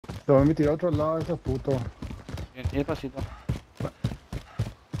Te voy a meter a otro lado de ese puto. Bien, y despacito.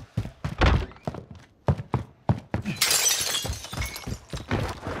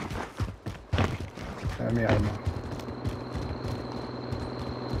 Mi arma.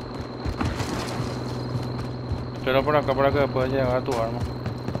 Espero por acá para que puedas llegar a tu arma. Sí.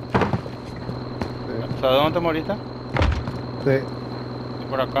 ¿Sabes dónde te moriste? Sí. Y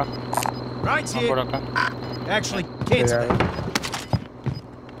por acá. Right No, por here. acá. Actually, Sí, cancel that.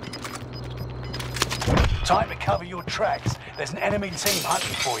 Time to cover your tracks. There's an enemy team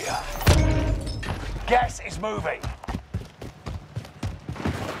hunting for you. Gas is moving.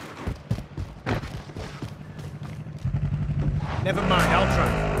 Never mind, I'll try.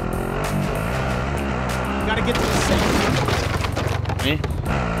 Gotta get to the safe. ¿Y?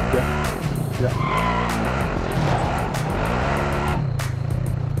 Ya.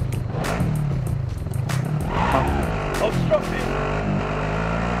 Obstructed.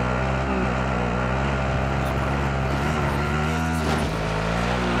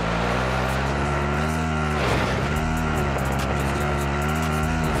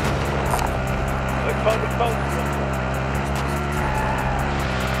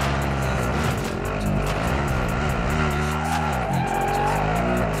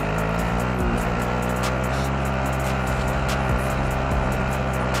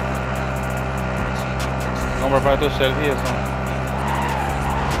 Compra para tu selfie eso.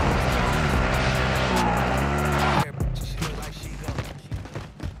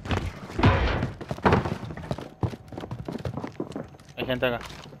 Hay gente acá.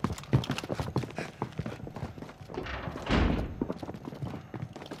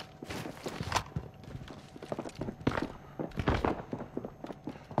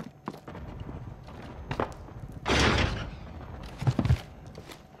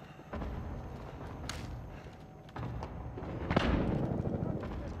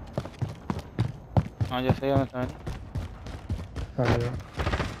 Ah, ya sé dónde están. Arriba.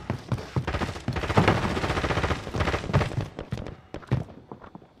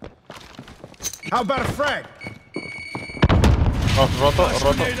 How about a frag? Oh, roto.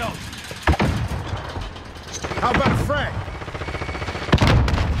 How about a frag?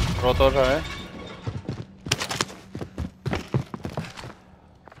 Roto otra vez.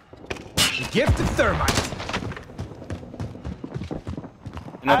 Gifted thermite.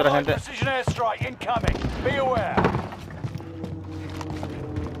 Tiene otra Allied gente. precision airstrike incoming. Be aware.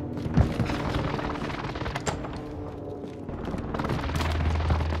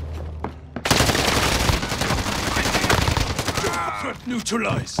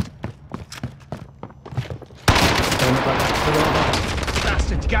 Neutralized.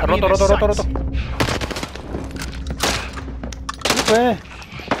 Bastard, you got me in Roto. their ¿Qué sights. fue?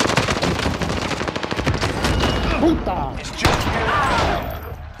 ¡Puta! It's just you.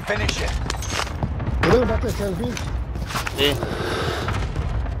 Finish it. ¿Puedes darte selfie? Sí.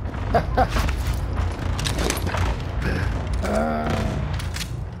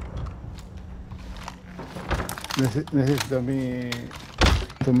 Necesito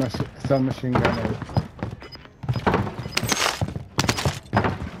tu submachine gun.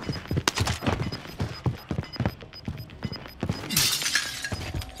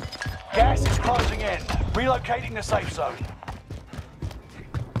 Gas is closing in. Relocating the safe zone.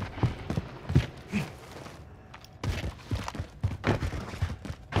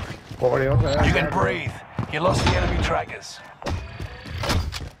 Pobre otra vez. You can breathe. You lost the enemy trackers.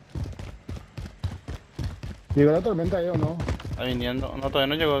 ¿Llegó la tormenta ahí o no? Está viniendo. No, todavía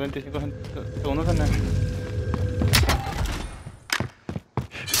no llegó. 25 segundos tenés.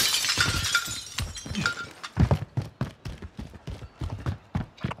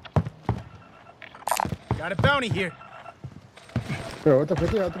 Got a bounty here. Pero vos te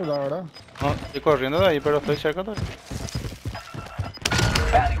fuiste de otro lado, ¿verdad? No, estoy corriendo de ahí, pero estoy cerca todavía.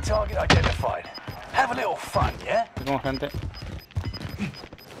 Bounty target identified. Have a little fun, yeah? Hay como gente.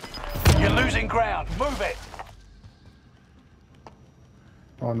 You're losing ground. Move it.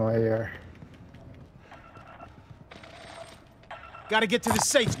 Oh, no hay air. Gotta get to the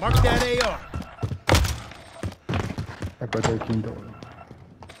safes. Mark that AR. Después del quinto.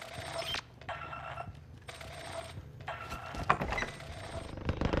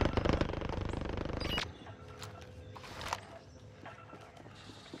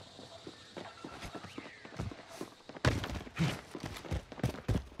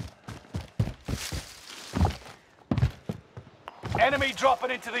 Enemy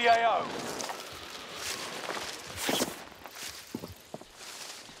dropping into the AO.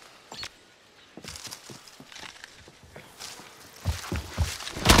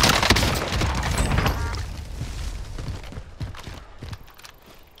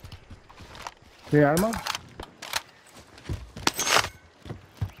 ¿Tiene arma?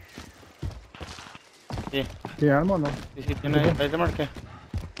 Sí, ¿Tiene arma o no? sí, tiene ahí te marqué.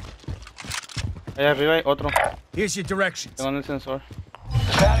 Ahí arriba hay otro. Here's your directions. Tengo en el sensor.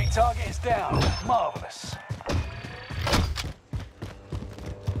 The bounty target is down. Marvelous.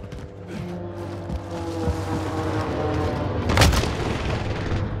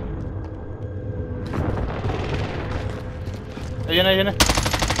 Ahí viene, ahí viene.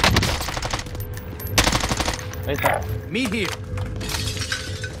 Ahí está. Meet here.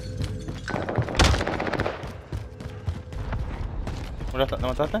 ¿Lo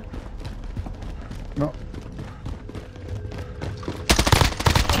mataste? No.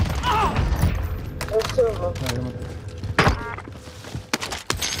 Ahí lo maté.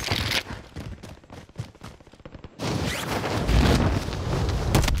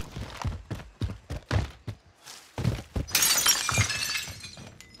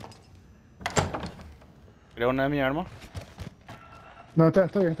 Creo una de mi arma. No, está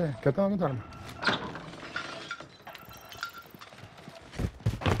bien, está bien. ¿Qué está dando tu arma?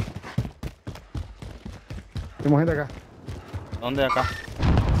 Tenemos gente acá. ¿Dónde? Acá.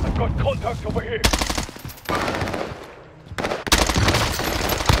 I've got contact over here.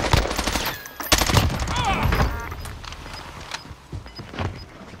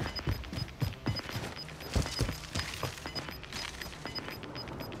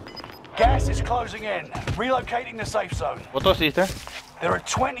 Gas is closing in. Relocating the safe zone. ¿Vos tosiste? There are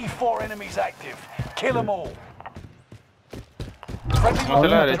 24 enemies active. Kill them all. Friendly Vamos a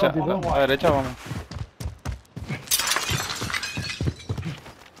la Ahora, derecha. pero, A la derecha vamos.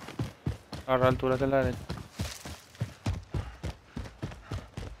 Agarra alturas de la derecha.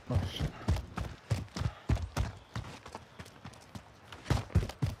 Oh, shit.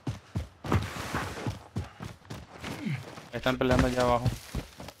 Están peleando allá abajo.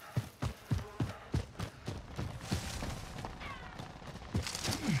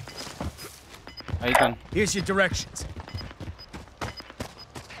 Ahí están. Here's your directions.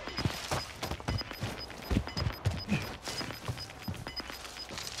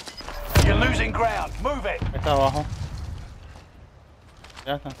 You're losing ground. Move it. Ahí está abajo.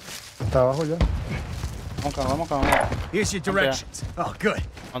 Ya está. Está abajo ya. Vamos acá, vamos acá, vamos acá. Here's your directions. Oh, good.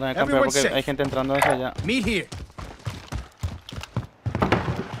 Vamos a tener que campear Everyone's porque safe. hay gente entrando hacia allá. Meet here.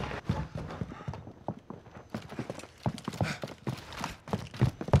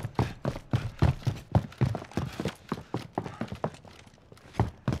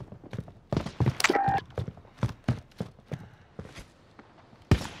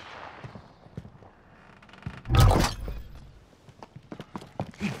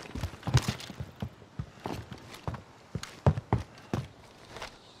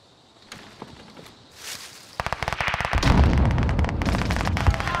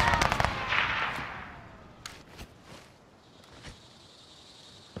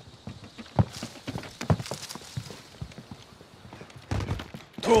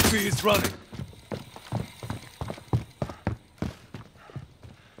 Trophy is running.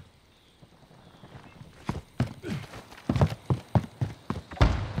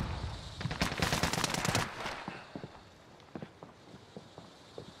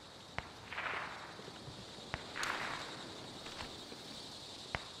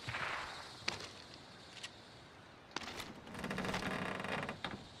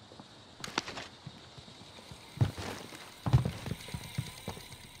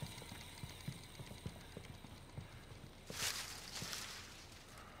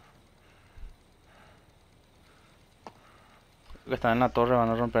 Que están en la torre, van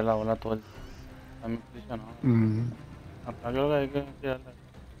a romper la bola todo el... Están bien posicionados. Acá creo que hay que tirarle.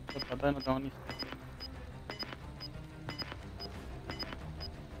 Se trata de no tengo ni...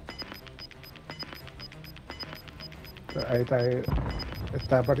 Ahí está.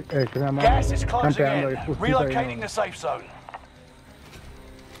 Está ¿qué se llama? Gas is closing Campeando ahí in. justito ahí, Relocating ¿no? the safe zone.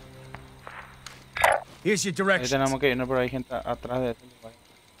 Here's your Ahí directions. tenemos que irnos, pero hay gente atrás de ese lugar.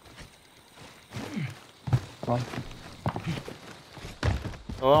 No.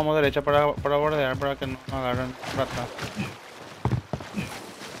 Todos vamos derecha para bordear, para que no nos agarren por atrás.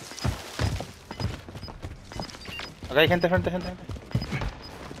 Acá hay gente, gente.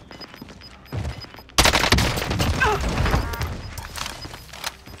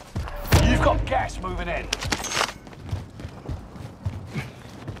 You've got gas moving in.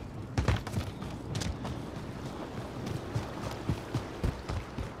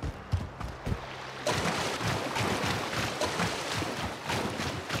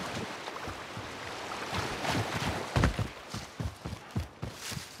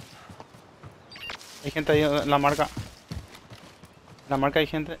 Hay gente ahí en la marca. La marca hay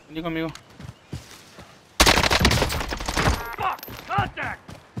gente. Vení conmigo.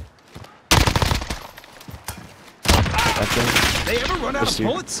 They ever run out of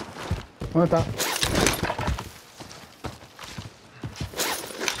bullets? ¿Dónde está?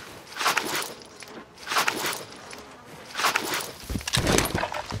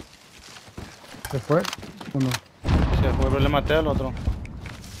 ¿Se fue? ¿O no? Se fue, pero le maté al otro.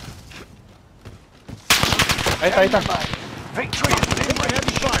 Ahí está, ahí está. Victory is within Take reach.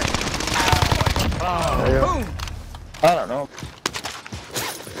 heavy fire. Ahí va. Boom. I don't know.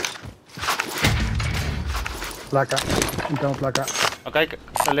 Placa. Entramos placa. Acá hay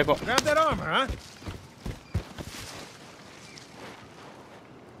chaleco. Grab that armor, huh?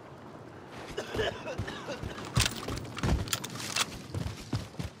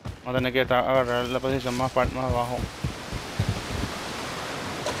 Vamos a tener que agarrar la posición más abajo.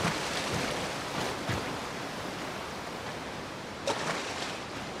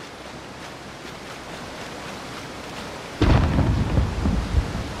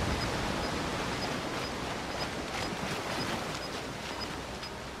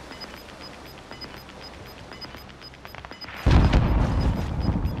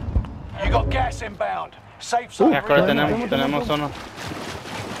 You got gas inbound. Safe zone. Ya, ahora Tenemos. tenemos zona.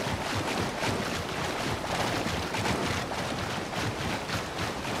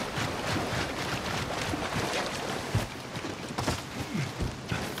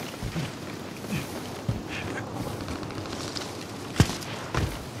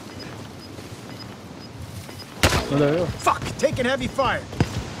 No le veo. Fuck, taking heavy fire.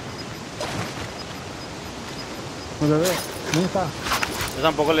 No le veo. ¿Dónde está? Yo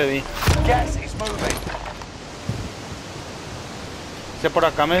tampoco le vi. Gas is moving. Si por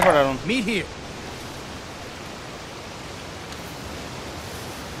acá me dispararon. Meet here.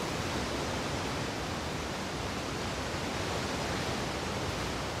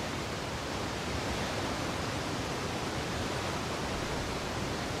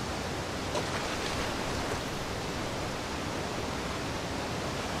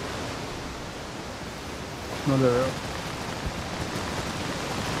 No le veo.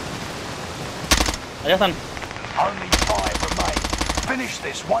 Allá están. Only 5 remain. Finish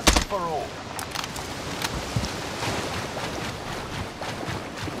this once and for all.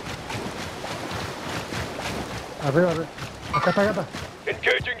 Arriba, arriba. Acá está, acá está.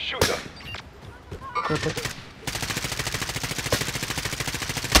 Engaging shooter.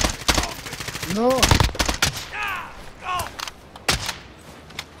 No.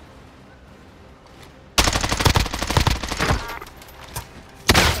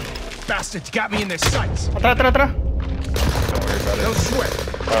 Bastards got me in their sights. Atrás, atrás, atrás. No sweat.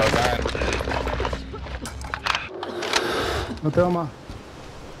 No tengo más.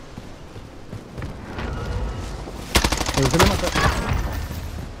 Pero se le maté.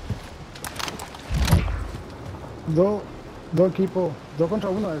 Dos equipos. 2 contra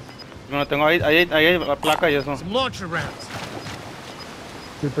 1 es. No tengo ahí hay la placa y eso. Some launcher rounds.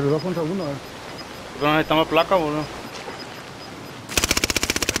 Sí, pero 2 contra 1 es. Pero necesitamos placa, boludo.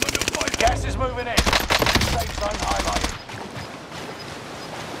 Gas is moving in. Safe zone highlighted.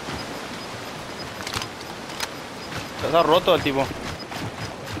 Está roto el tipo.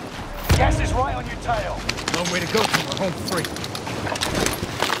 Gas is right on your tail. Long way to go till we're home free.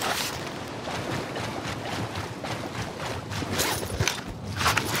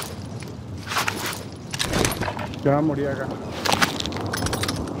 Ya va a morir acá.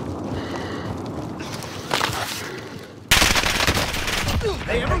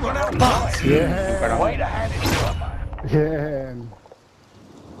 They ever run out of bullets? Bien. Way to hand it to 'em. Bien.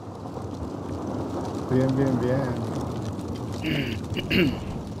 Bien, bien, bien.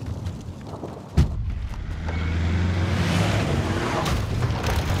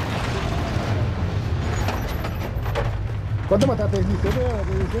 ¿Cuánto mataste? ¿17 o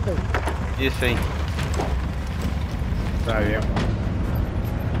 17? 16. Está bien.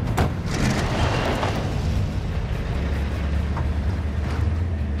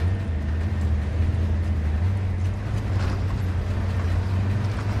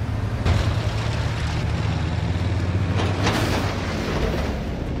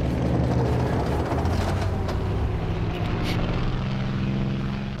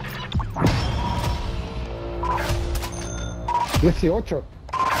 ¿18?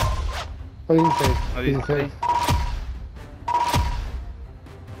 O 16. No, 16.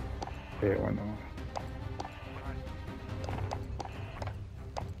 Qué bueno.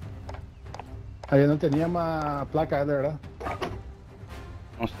 Ahí no tenía más placas, de verdad.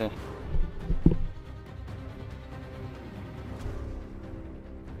 No sé.